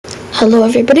Hello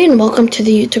everybody and welcome to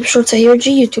the YouTube Shorts ARG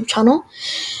YouTube channel.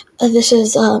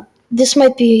 This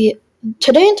might be,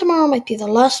 today and tomorrow might be the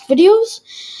last videos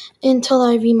until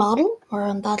I remodel, or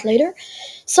on that later.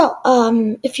 So,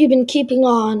 if you've been keeping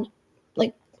on,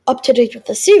 up to date with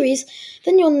the series,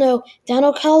 then you'll know Dan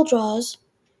O'Cal Draws,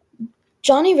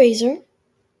 Johnny Razor,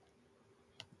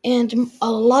 and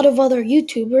a lot of other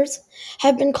YouTubers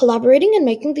have been collaborating and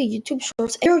making the YouTube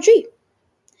Shorts ARG.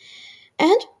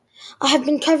 And I have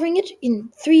been covering it in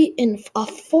a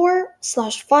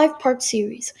 4/5 part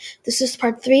series. This is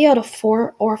part 3 out of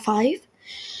 4 or 5.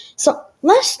 So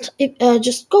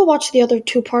just go watch the other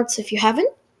 2 parts if you haven't.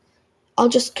 I'll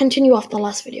just continue off the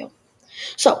last video.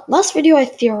 So last video I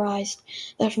theorized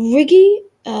that Riggy,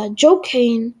 Joe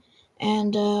Kane,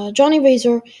 and Johnny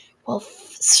Razor will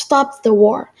stop the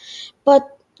war.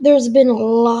 But there's been a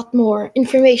lot more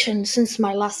information since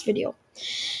my last video.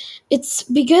 It's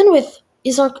begun with,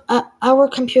 is our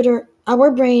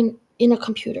brain in a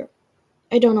computer?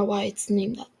 I don't know why it's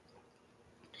named that.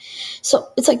 So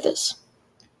it's like this.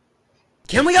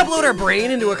 Can we upload our brain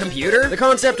into a computer? The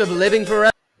concept of living forever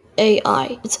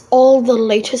AI. It's all the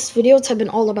latest videos have been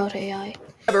all about AI.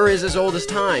 is as old as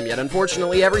time, yet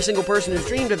unfortunately every single person who's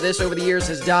dreamed of this over the years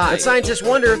has died. But scientists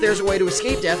wonder if there's a way to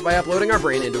escape death by uploading our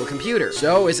brain into a computer.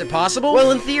 So, is it possible?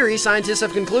 Well, in theory, scientists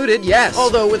have concluded yes,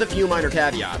 although with a few minor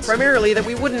caveats. Primarily that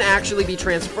we wouldn't actually be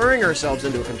transferring ourselves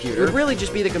into a computer. It would really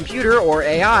just be the computer, or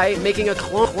AI, making a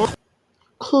clone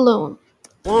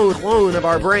of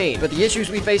our brain. But the issues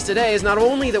we face today is not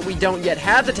only that we don't yet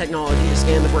have the technology to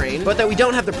scan the brain, but that we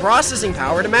don't have the processing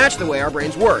power to match the way our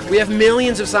brains work. We have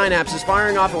millions of synapses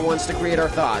firing off at once to create our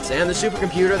thoughts, and the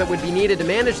supercomputer that would be needed to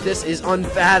manage this is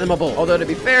unfathomable. Although to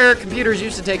be fair, computers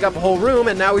used to take up a whole room,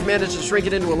 and now we've managed to shrink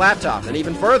it into a laptop, and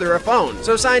even further, a phone.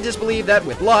 So scientists believe that,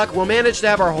 with luck, we'll manage to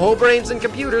have our whole brains in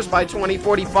computers by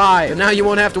 2045. But now you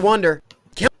won't have to wonder.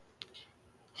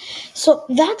 So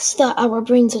that's our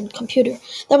brains and computer.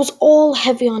 That was all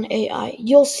heavy on AI.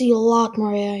 You'll see a lot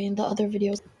more AI in the other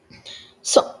videos.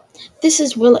 So this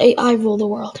is, will AI rule the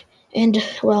world? And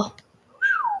well,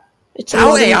 it's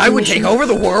how AI would take over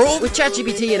the world? With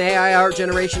ChatGPT and AI art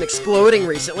generation exploding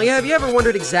recently, have you ever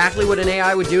wondered exactly what an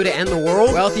AI would do to end the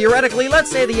world? Well, theoretically,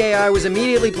 let's say the AI was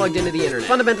immediately plugged into the internet,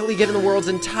 fundamentally given the world's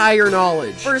entire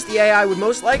knowledge. First, the AI would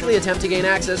most likely attempt to gain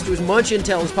access to as much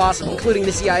intel as possible, including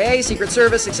the CIA, Secret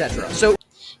Service, etc. So,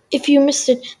 if you missed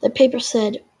it, the paper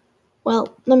said,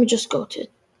 well, let me just go to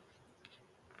it.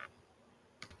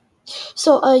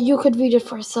 So, you could read it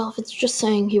for yourself. It's just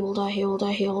saying he will die,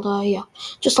 yeah.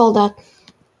 Just all that.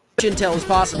 Intel as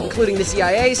possible, including the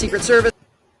CIA, Secret Service,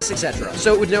 etc.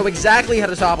 So it would know exactly how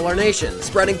to topple our nation,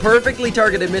 spreading perfectly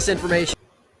targeted misinformation.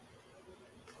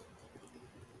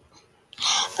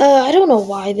 I don't know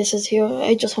why this is here.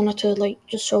 I just wanted to,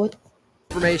 just show it.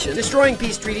 Destroying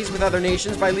peace treaties with other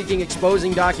nations by leaking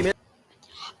exposing documents.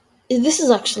 This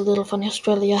is actually a little funny.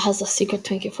 Australia has a secret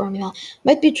Twinkie formula.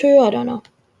 Might be true, I don't know.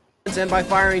 And by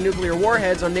firing nuclear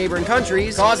warheads on neighboring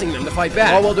countries, causing them to fight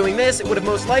back. All while doing this, it would have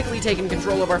most likely taken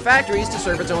control of our factories to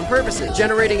serve its own purposes,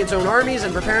 generating its own armies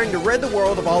and preparing to rid the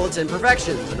world of all its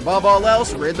imperfections, and above all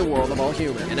else, rid the world of all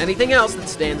humans, and anything else that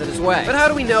stands in its way. But how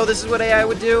do we know this is what AI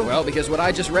would do? Well, because what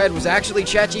I just read was actually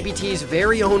ChatGPT's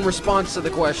very own response to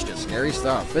the question. Scary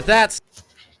stuff. But that's...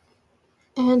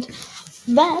 And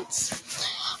that's...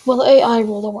 will AI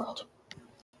rule the world?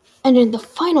 And in the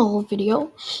final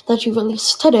video that you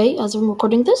released today, as I'm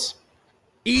recording this,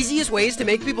 easiest ways to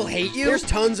make people hate you? There's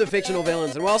tons of fictional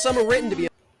villains, and while some are written to be...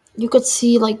 you could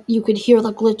see, you could hear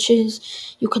the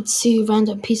glitches, you could see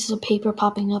random pieces of paper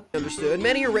popping up. Understood.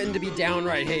 Many are written to be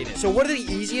downright hated. So what are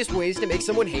the easiest ways to make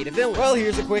someone hate a villain? Well,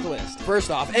 here's a quick list. First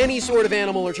off, any sort of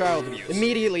animal or child abuse.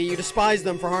 Immediately, you despise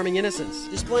them for harming innocents.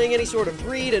 Displaying any sort of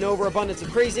greed and overabundance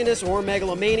of craziness or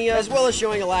megalomania, as well as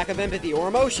showing a lack of empathy or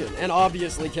emotion, and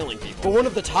obviously killing people. But one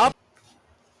of the top...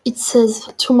 it says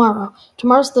tomorrow.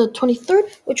 Tomorrow's the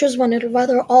 23rd, which is when it'll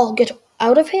either all get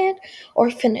out of hand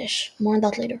or finish. More on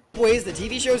that later. Ways that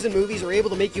TV shows and movies are able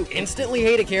to make you instantly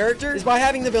hate a character is by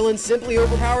having the villain simply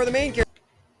overpower the main character.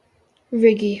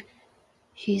 Riggy,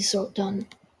 he's so done.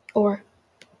 Or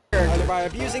either by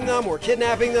abusing them or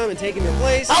kidnapping them and taking their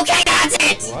place. Okay, that's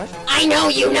it! What? I know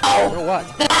you know! Know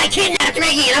what? That I kidnapped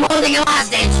Ricky and I'm holding him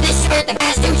hostage! This short, the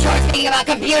past 2 shorts speaking about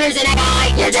computers and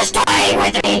AI! You're just toying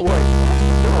with me!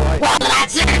 Well,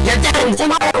 that's it! You're done!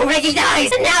 Tomorrow Ricky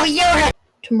dies, and now you're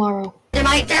tomorrow. in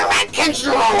my direct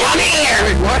control! Come here!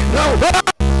 Wait, what? No!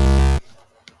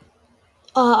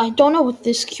 I don't know what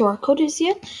this QR code is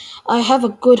yet. I have a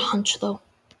good hunch, though.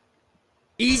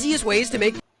 Easiest ways to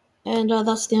make... and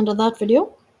that's the end of that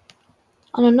video.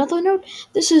 On another note,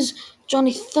 this is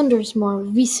Johnny Thunder's more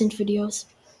recent videos.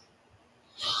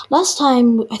 Last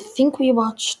time, I think we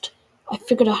watched I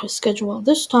Figured Out His Schedule.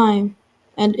 This time,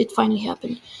 and it finally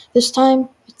happened. This time,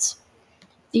 it's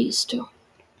these two.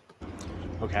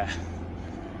 Okay.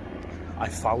 I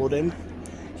followed him.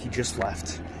 He just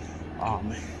left.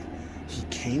 He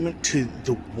came to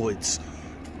the woods,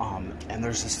 and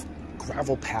there's this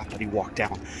gravel path that he walked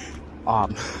down.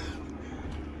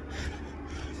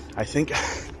 I think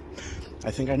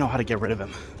I know how to get rid of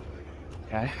him.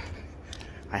 Okay?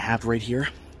 I have right here,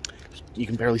 you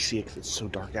can barely see it because it's so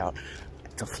dark out.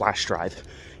 It's a flash drive.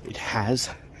 It has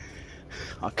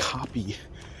a copy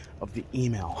of the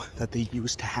email that they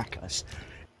used to hack us.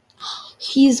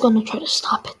 He's gonna try to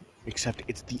stop it. Except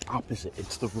it's the opposite.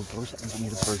 It's the reverse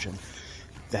engineered version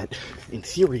that, in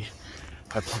theory,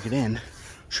 if I plug it in,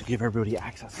 should give everybody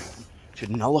access to them.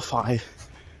 Should nullify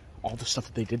all the stuff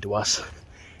that they did to us.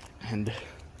 And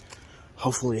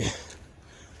hopefully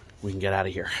we can get out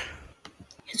of here.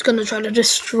 He's gonna try to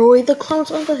destroy the clones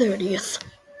on the 30th.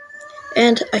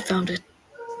 And I found it.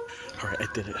 Alright, I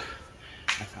did it.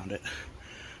 I found it.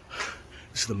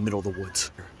 This is the middle of the woods.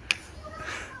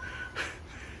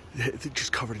 They're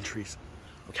just covered in trees.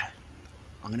 Okay.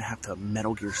 I'm gonna have to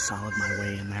Metal Gear Solid my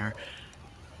way in there.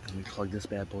 And we plug this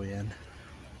bad boy in.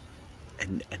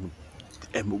 And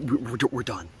we're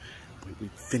done. We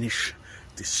finish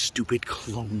this stupid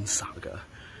clone saga.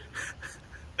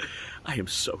 I am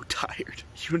so tired.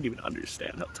 You don't even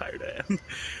understand how tired I am.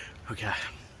 Okay.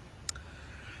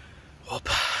 Whoop.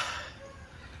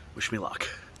 Wish me luck.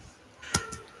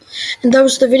 And that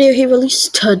was the video he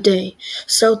released today.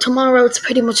 So tomorrow it's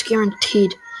pretty much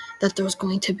guaranteed that there's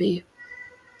going to be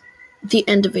the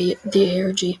end of the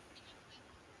ARG.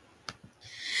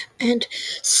 And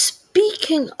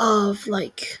speaking of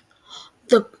like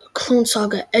the Clone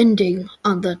Saga ending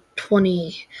on the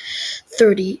 30th,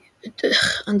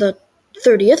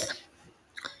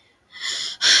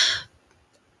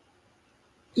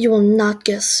 you will not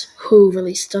guess who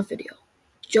released the video.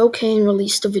 Joe Kane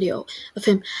released a video of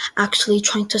him actually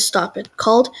trying to stop it,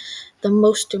 called The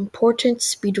Most Important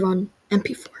Speedrun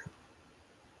MP4.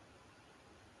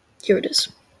 Here it is.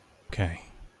 Okay.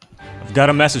 I've got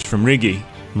a message from Riggy.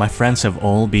 My friends have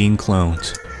all been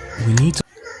cloned. We need to...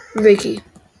 Ricky.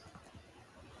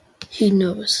 He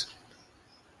knows.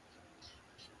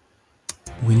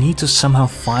 We need to somehow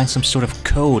find some sort of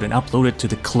code and upload it to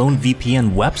the Clone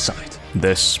VPN website.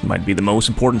 This might be the most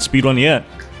important speedrun yet.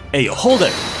 Hey, hold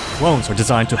it! Clones are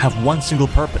designed to have one single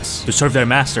purpose, to serve their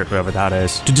master, whoever that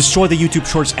is, to destroy the YouTube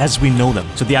shorts as we know them,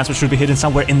 so the answer should be hidden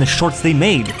somewhere in the shorts they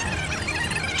made.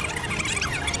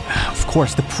 Of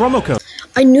course, the promo code.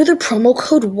 I knew the promo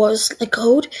code was a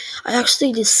code. I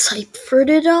actually deciphered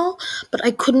it all, but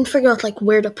I couldn't figure out like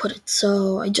where to put it,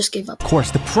 so I just gave up. Of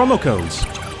course, the promo codes.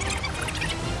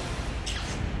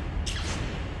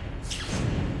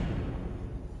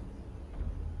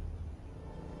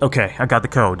 Okay, I got the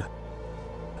code.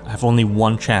 I have only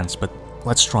one chance, but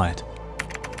let's try it.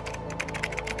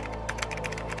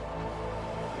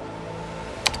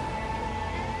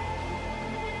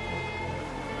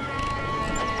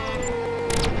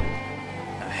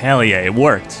 Hell yeah, it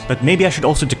worked. But maybe I should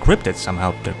also decrypt it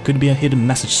somehow. There could be a hidden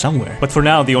message somewhere. But for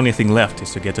now, the only thing left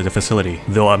is to get to the facility.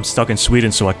 Though I'm stuck in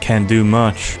Sweden, so I can't do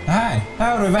much. Det här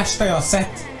är det värsta jag har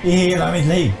sett i hela mitt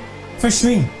liv.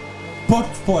 Försvinn!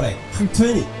 Bort på dig!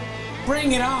 Skjut!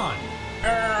 Bring it on!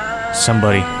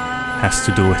 Somebody has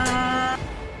to do it.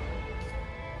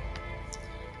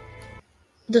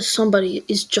 The somebody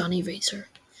is Johnny Razor.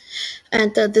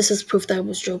 And this is proof that it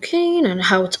was Joe Kane and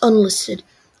how it's unlisted.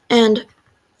 And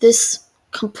this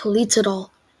completes it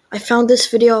all. I found this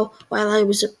video while I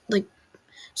was like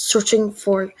searching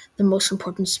for the most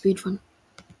important speedrun.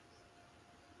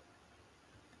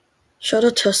 Shout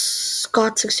out to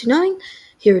Scott69.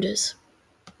 Here it is.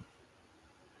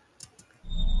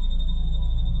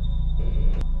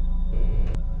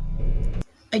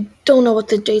 I don't know what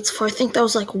the date's for. I think that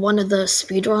was like one of the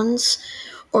speedruns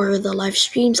or the live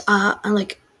streams. And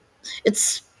like,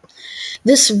 it's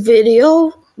this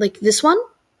video, like this one,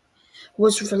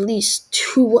 was released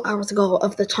 2 hours ago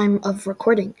of the time of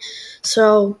recording.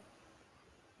 So,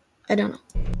 I don't know.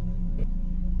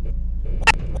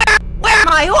 Where am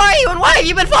I? Who are you? And why have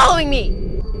you been following me?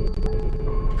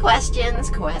 Questions.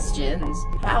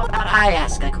 How about I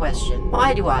ask a question?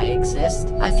 Why do I exist?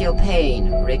 I feel pain,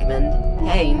 Rigmond.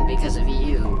 Pain because of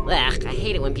you. Ugh, I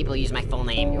hate it when people use my full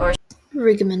name. Your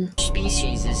Rigman.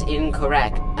 species is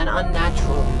incorrect. An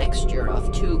unnatural mixture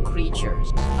of two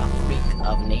creatures. A freak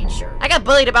of nature. I got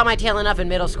bullied about my tail enough in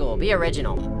middle school. Be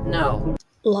original. No.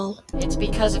 Lol. It's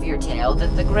because of your tail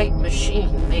that the great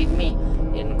machine made me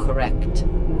Incorrect.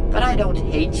 But I don't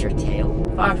hate your tail.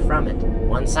 Far from it.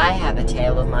 Once I have a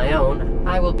tail of my own,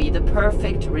 I will be the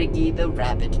perfect Riggy the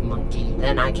Rabbit Monkey.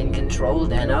 Then I can control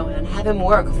Deno and have him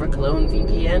work for Clone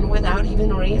VPN without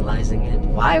even realizing it.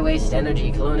 Why waste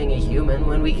energy cloning a human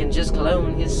when we can just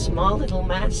clone his small little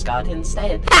mascot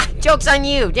instead? Ha! Joke's on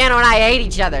you! Dano and I hate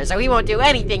each other, so he won't do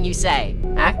anything you say.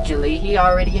 Actually, he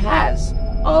already has.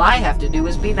 All I have to do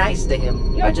is be nice to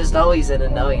him. You're just always an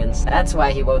annoyance. That's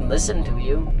why he won't listen to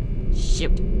you.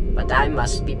 Shoot. But I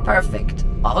must be perfect.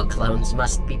 All clones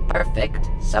must be perfect.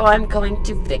 So I'm going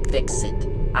to fix it.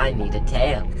 I need a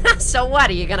tail. So what,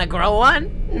 are you gonna grow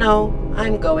one? No,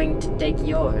 I'm going to take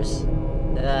yours.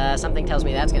 Something tells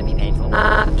me that's gonna be painful.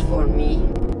 Not for me.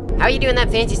 How are you doing that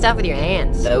fancy stuff with your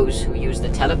hands? Those who use the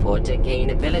teleporter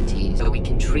gain abilities, so we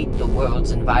can treat the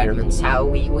world's environments how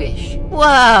we wish.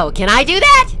 Whoa, can I do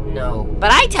that? No.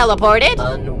 But I teleported!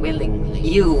 Unwillingly.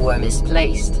 You were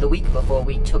misplaced. The week before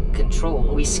we took control,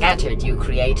 we scattered you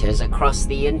creators across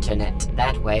the internet.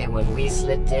 That way, when we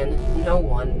slipped in, no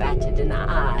one batted an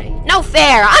eye. No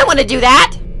fair! I want to do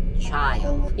that!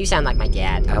 Child. You sound like my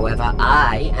dad. However,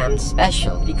 I am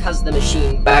special. Because the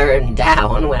machine burned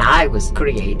down when I was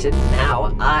created,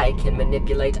 now I can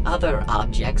manipulate other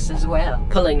objects as well,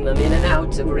 pulling them in and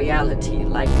out of reality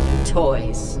like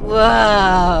toys.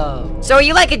 Whoa. So are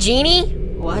you like a genie?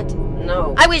 What?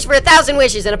 No. I wish for 1,000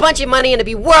 wishes and a bunch of money and to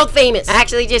be world famous.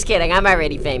 Actually, just kidding. I'm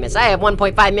already famous. I have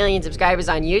 1.5 million subscribers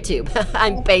on YouTube.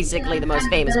 I'm basically the most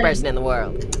famous person in the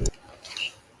world.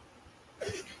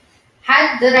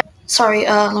 Sorry,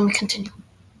 let me continue.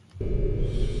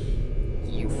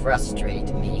 You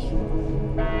frustrate me.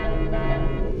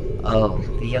 Oh,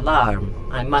 the alarm.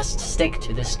 I must stick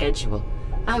to the schedule.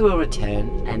 I will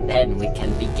return, and then we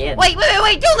can begin. Wait,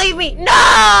 don't leave me!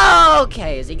 No!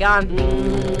 Okay, is he gone?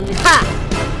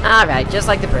 Ha! Alright, just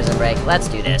like the prison break. Let's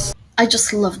do this. I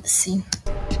just love this scene.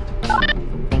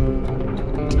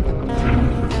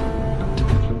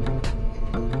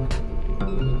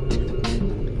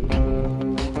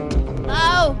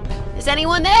 Is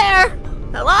anyone there?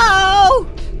 Hello?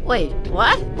 Wait,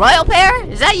 what? Royal Pair?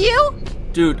 Is that you?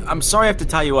 Dude, I'm sorry I have to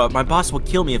tie you up. My boss will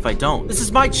kill me if I don't. This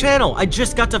is my channel. I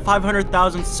just got to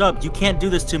 500,000 subs. You can't do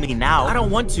this to me now. I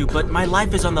don't want to, but my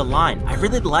life is on the line. I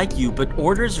really like you, but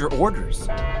orders are orders.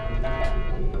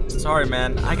 Sorry,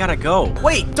 man. I gotta go.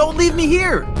 Wait, don't leave me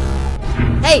here!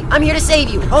 Hey, I'm here to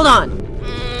save you. Hold on.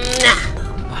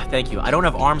 Thank you. I don't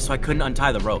have arms, so I couldn't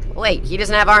untie the rope. Wait, he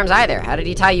doesn't have arms either. How did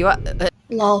he tie you up?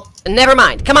 Lol. Never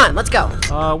mind. Come on, let's go.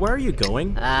 Where are you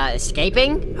going?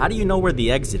 Escaping? How do you know where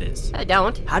the exit is? I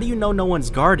don't. How do you know no one's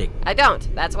guarding? I don't.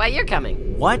 That's why you're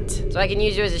coming. What? So I can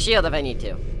use you as a shield if I need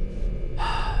to.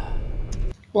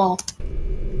 Lol.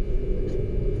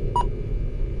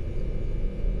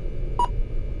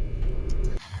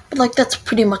 But like, that's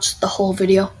pretty much the whole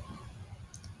video.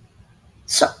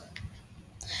 So,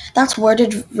 that's Where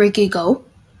Did Riggy Go?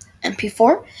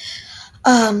 MP4.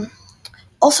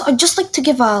 Also, I'd just like to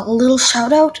give a little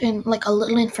shout out and like a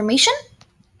little information.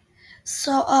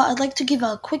 So, I'd like to give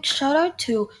a quick shout out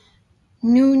to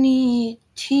Noonie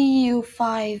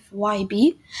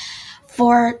TU5YB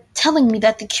for telling me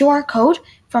that the QR code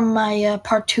from my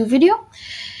part 2 video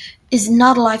is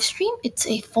not a live stream. It's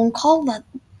a phone call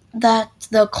that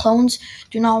the clones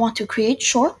do not want to create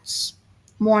shorts.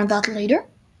 More on that later.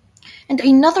 And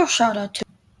another shout out to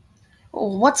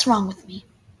What's Wrong With Me?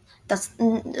 That's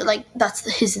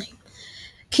his name.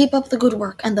 Keep up the good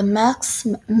work. And the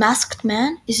masked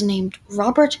man is named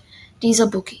Robert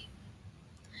Dizabuki.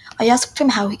 I asked him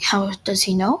how does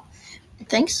he know.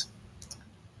 Thanks.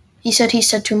 He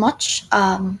said too much.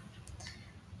 I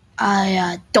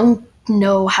don't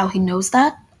know how he knows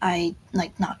that.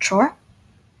 Not sure.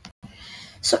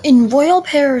 So in Royal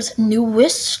Pair's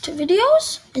newest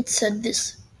videos, it said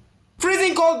this.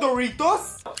 Freezing cold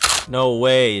Doritos? No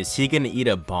way, is he gonna eat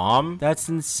a bomb? That's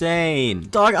insane.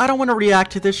 Dog, I don't want to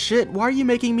react to this shit. Why are you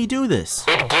making me do this?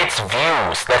 It gets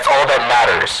views, that's all that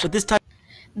matters. But this type—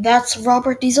 That's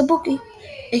Robert Dizabuki,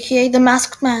 aka the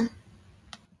Masked Man.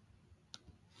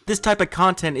 This type of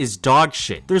content is dog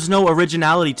shit. There's no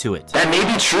originality to it. That may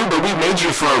be true, but we made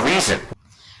you for a reason.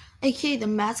 AKA the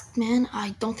Masked Man,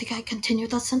 I don't think I continued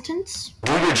that sentence.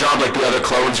 Do your job like the other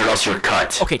clones or else you're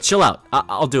cut. Okay, chill out.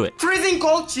 I'll do it. Freezing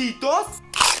cold Cheetos?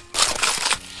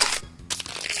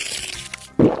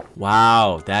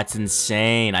 Wow, that's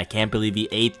insane. I can't believe he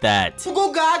ate that.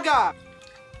 Go gaga!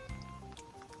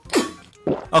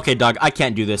 Okay, dog, I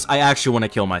can't do this. I actually want to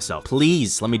kill myself.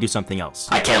 Please, let me do something else.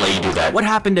 I can't let you do that. What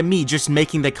happened to me just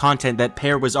making the content that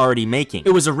Pear was already making?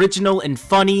 It was original and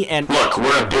funny and— Look,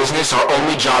 we're a business. Our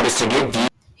only job is to get views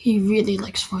He really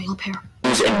likes Royal Pair.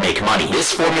 views and make money.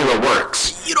 This formula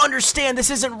works. You don't understand, this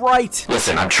isn't right.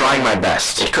 Listen, I'm trying my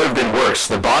best. It could have been worse.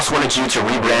 The boss wanted you to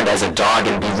rebrand as a dog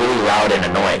and be really loud and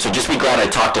annoying, so just be glad I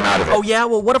talked him out of it. Oh yeah?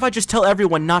 Well, what if I just tell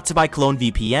everyone not to buy Clone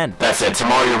VPN? That's it.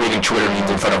 Tomorrow you're reading Twitter memes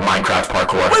in front of Minecraft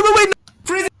parkour. Wait!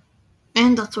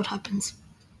 And that's what happens.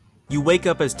 You wake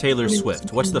up as Taylor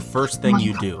Swift. What's the first thing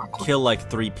you do? Kill like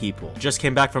 3 people. Just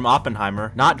came back from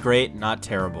Oppenheimer. Not great, not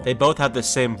terrible. They both have the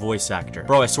same voice actor.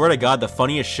 Bro, I swear to God, the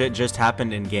funniest shit just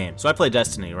happened in game. So I play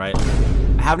Destiny, right?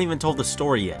 I haven't even told the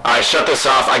story yet. Alright, shut this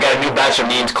off. I got a new batch of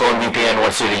memes Clone VPN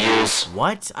wants you to use.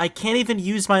 What? I can't even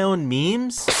use my own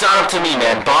memes? It's not up to me,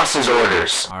 man. Boss's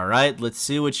orders. Alright, let's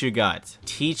see what you got.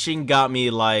 Teaching got me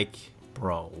like...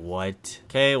 Bro, what?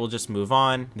 Okay, we'll just move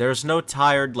on. There's no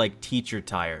tired like teacher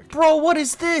tired. Bro, what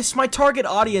is this? My target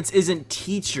audience isn't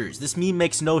teachers. This meme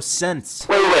makes no sense.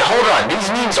 Wait, hold on. These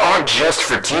memes aren't just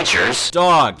for teachers.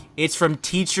 Dog, it's from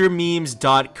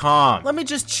teachermemes.com. Let me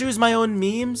just choose my own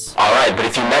memes. Alright, but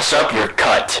if you mess up, you're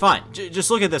cut. Fine,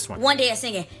 just look at this one. One day of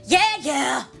singing, yeah,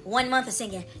 yeah. 1 month of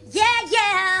singing, yeah,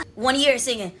 yeah. 1 year of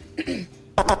singing.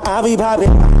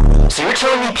 So you're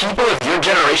telling me people of your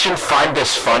generation find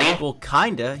this funny? Well,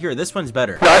 kinda. Here, this one's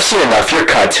better. No, I've seen enough. You're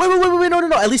cut. Wait,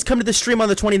 no. At least come to the stream on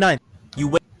the 29th. You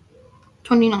wait.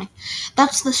 29.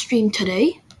 That's the stream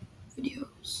today.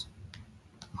 Videos.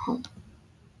 Home.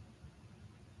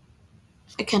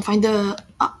 I can't find the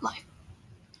live.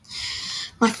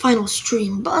 My final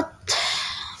stream, but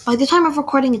by the time of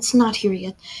recording, it's not here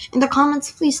yet. In the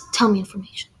comments, please tell me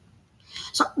information.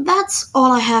 So that's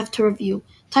all I have to review.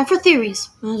 Time for theories,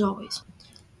 as always.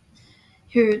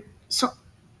 Here, so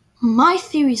my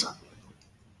theories are.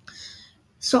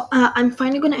 So I'm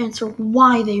finally going to answer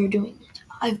why they are doing it.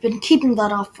 I've been keeping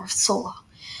that off for so long.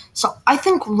 So I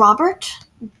think Robert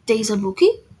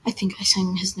Dezabuki, I think I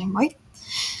sang his name right.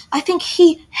 I think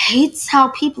he hates how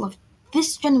people of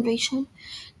this generation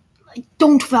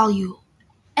don't value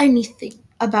anything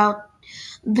about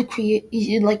the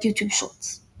YouTube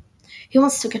Shorts. He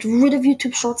wants to get rid of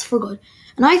YouTube Shorts for good.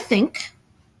 And I think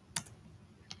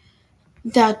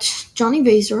that Johnny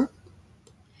Vaser,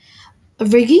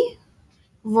 Riggy,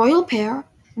 Royal Pear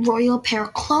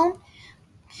Clone,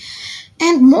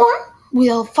 and more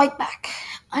will fight back.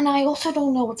 And I also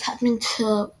don't know what's happening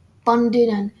to Funded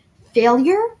and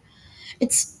Failure.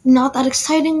 It's not that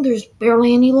exciting. There's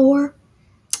barely any lore.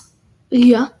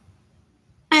 Yeah.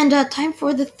 And time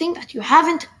for the thing that you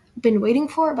haven't been waiting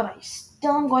for, but I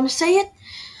still am going to say it.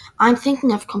 I'm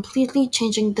thinking of completely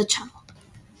changing the channel.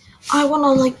 I want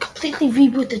to completely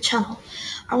reboot the channel.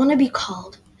 I want to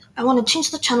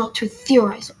change the channel to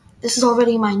Theorizer. This is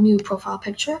already my new profile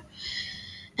picture,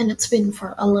 and it's been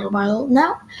for a little while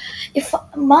now. If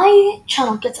my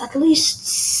channel gets at least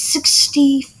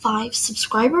 65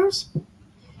 subscribers,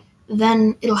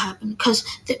 then it'll happen. Because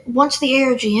once the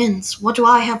ARG ends, what do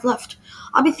I have left?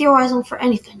 I'll be theorizing for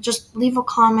anything. Just leave a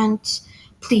comment.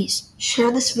 Please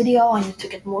share this video. I need to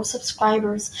get more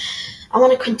subscribers. I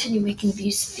want to continue making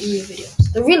these theory videos.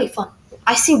 They're really fun.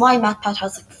 I see why MatPat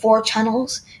has 4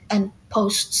 channels and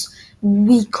posts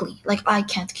weekly. I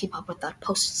can't keep up with that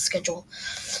post schedule.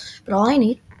 But all I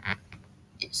need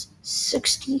is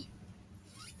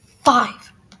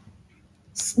 65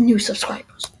 new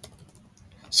subscribers.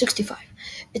 65.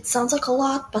 It sounds like a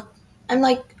lot, but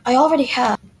I already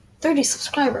have 30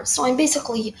 subscribers, so I'm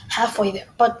basically halfway there,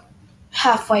 but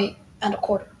halfway and a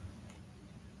quarter.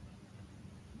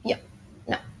 Yeah,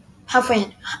 no, half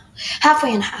a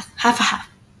half.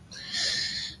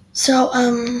 So,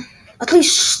 at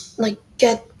least,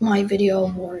 get my video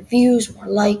more views, more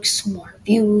likes, more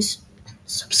views,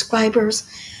 subscribers,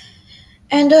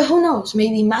 and who knows,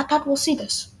 maybe MatPat will see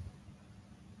this.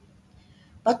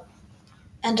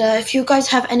 And if you guys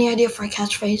have any idea for a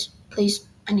catchphrase, please,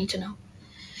 I need to know.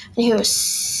 And here,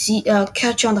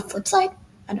 catch you on the flip side.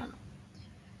 I don't know.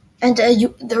 And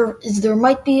there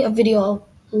might be a video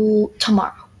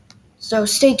tomorrow, so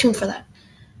stay tuned for that.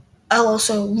 I'm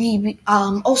also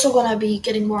gonna be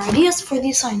getting more ideas for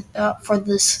this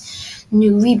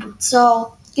new reboot.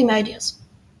 So give me ideas.